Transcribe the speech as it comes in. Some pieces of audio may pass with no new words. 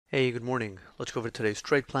Hey, good morning. Let's go over today's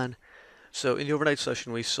trade plan. So in the overnight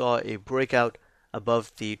session, we saw a breakout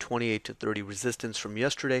above the 28 to 30 resistance from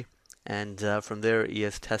yesterday, and from there,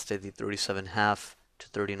 ES tested the 37.5 to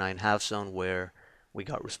 39.5 zone where we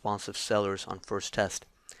got responsive sellers on first test.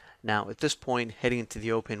 Now, at this point, heading into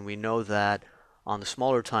the open, we know that on the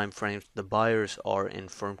smaller time frames, the buyers are in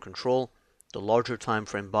firm control. The larger time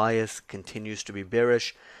frame bias continues to be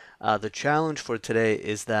bearish. The challenge for today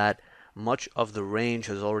is that much of the range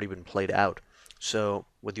has already been played out. So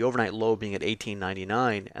with the overnight low being at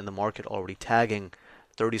 18.99 and the market already tagging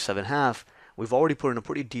 37.5, we've already put in a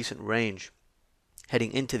pretty decent range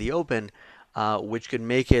heading into the open, which could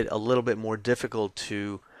make it a little bit more difficult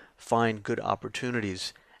to find good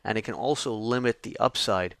opportunities. And it can also limit the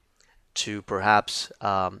upside to perhaps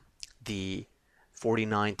the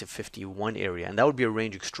 49 to 51 area, and that would be a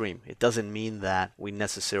range extreme. It doesn't mean that we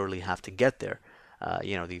necessarily have to get there.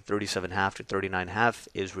 The 37.5 to 39.5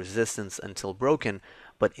 is resistance until broken,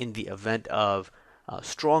 but in the event of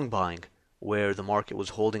strong buying, where the market was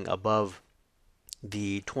holding above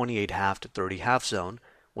the 28.5 to 30.5 zone,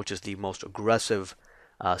 which is the most aggressive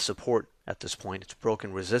support at this point, it's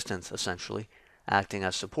broken resistance essentially, acting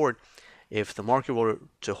as support. If the market were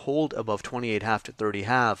to hold above 28.5 to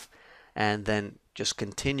 30.5 and then just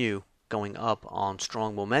continue going up on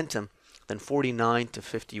strong momentum, then 49 to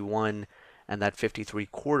 51 and that 53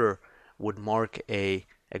 quarter would mark a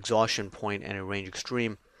exhaustion point and a range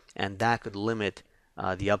extreme, and that could limit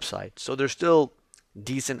the upside. So there's still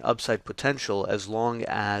decent upside potential as long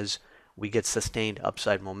as we get sustained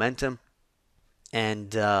upside momentum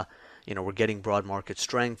and we're getting broad market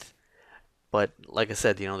strength. But like I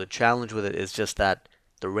said, the challenge with it is just that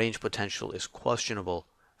the range potential is questionable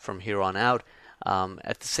from here on out.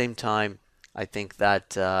 At the same time, I think that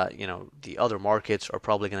the other markets are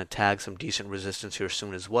probably going to tag some decent resistance here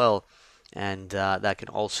soon as well, and that can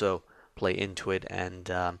also play into it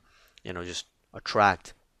and just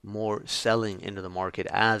attract more selling into the market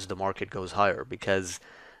as the market goes higher, because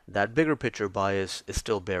that bigger picture bias is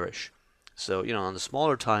still bearish. So on the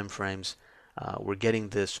smaller time frames, we're getting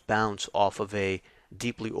this bounce off of a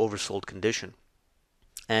deeply oversold condition,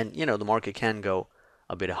 and the market can go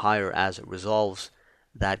a bit higher as it resolves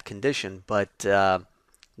that condition, but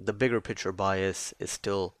the bigger picture bias is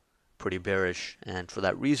still pretty bearish, and for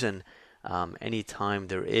that reason, anytime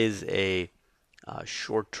there is a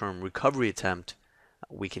short-term recovery attempt,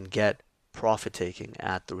 we can get profit taking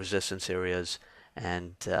at the resistance areas,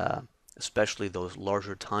 and especially those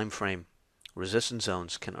larger time frame resistance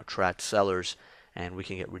zones can attract sellers, and we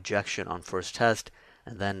can get rejection on first test,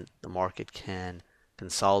 and then the market can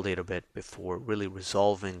consolidate a bit before really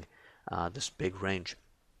resolving this big range.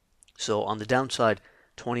 So on the downside,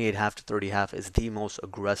 28.5 to 30.5 is the most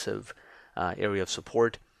aggressive area of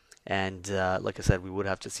support. And like I said, we would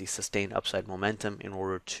have to see sustained upside momentum in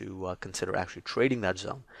order to consider actually trading that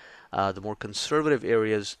zone. The more conservative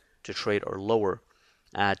areas to trade are lower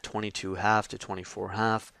at 22.5 to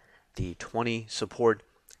 24.5, the 20 support,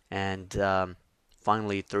 and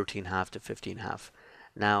finally 13.5 to 15.5.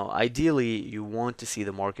 Now, ideally, you want to see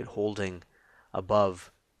the market holding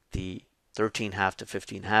above the 13.5 to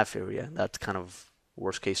 15.5 area. That's kind of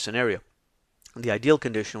worst case scenario. The ideal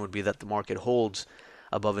condition would be that the market holds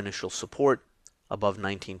above initial support, above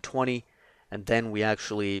 1920, and then we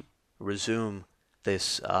actually resume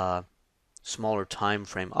this smaller time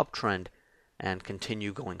frame uptrend and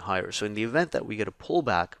continue going higher. So in the event that we get a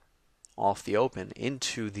pullback off the open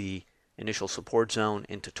into the initial support zone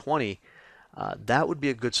into 20, that would be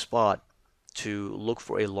a good spot to look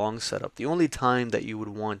for a long setup. The only time that you would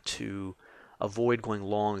want to avoid going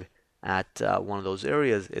long at one of those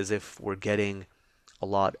areas is if we're getting a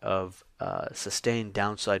lot of sustained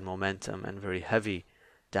downside momentum and very heavy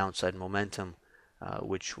downside momentum,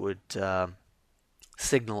 which would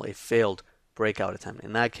signal a failed breakout attempt.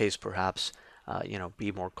 In that case, perhaps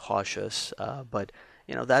be more cautious. But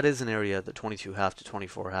that is an area, the 22.5 to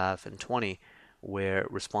 24.5 and 20, where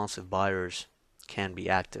responsive buyers can be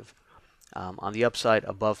active. On the upside,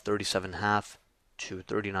 above 37.5 to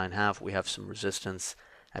 39.5, we have some resistance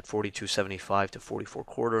at 42.75 to 44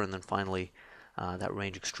 quarter, and then finally that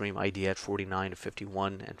range extreme idea at 49 to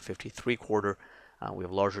 51 and 53 quarter. We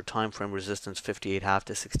have larger time frame resistance 58.5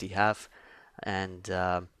 to 60.5, and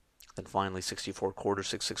then finally 64 quarter,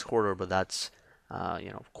 66 quarter, but that's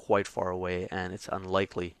quite far away, and it's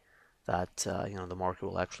unlikely that the market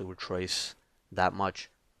will actually retrace that much.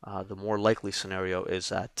 The more likely scenario is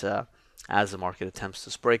that as the market attempts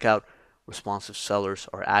this breakout, responsive sellers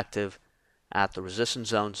are active at the resistance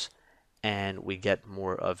zones, and we get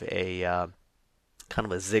more of a kind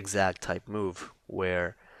of a zigzag type move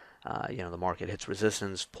where the market hits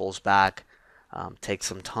resistance, pulls back, takes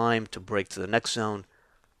some time to break to the next zone,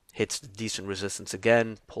 hits decent resistance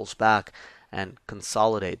again, pulls back, and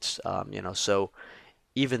consolidates. So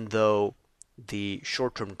even though the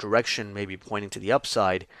short-term direction may be pointing to the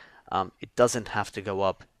upside, it doesn't have to go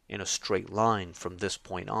up in a straight line from this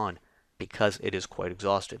point on because it is quite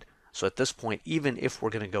exhausted. So at this point, even if we're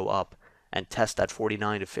going to go up and test that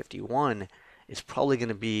 49 to 51, it's probably going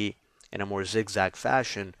to be in a more zigzag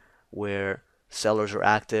fashion where sellers are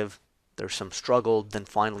active, there's some struggle, then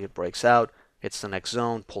finally it breaks out, hits the next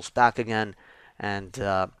zone, pulls back again, and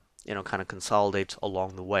kind of consolidates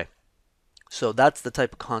along the way. So that's the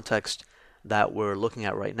type of context that we're looking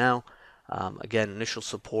at right now. Again, initial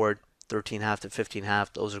support, 13.5 to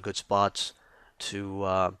 15.5, those are good spots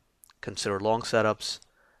to consider long setups.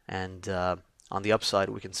 And on the upside,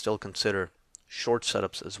 we can still consider short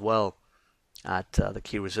setups as well at the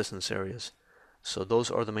key resistance areas. So those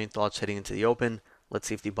are the main thoughts heading into the open. Let's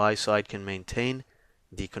see if the buy side can maintain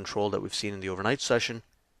the control that we've seen in the overnight session,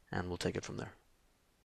 and we'll take it from there.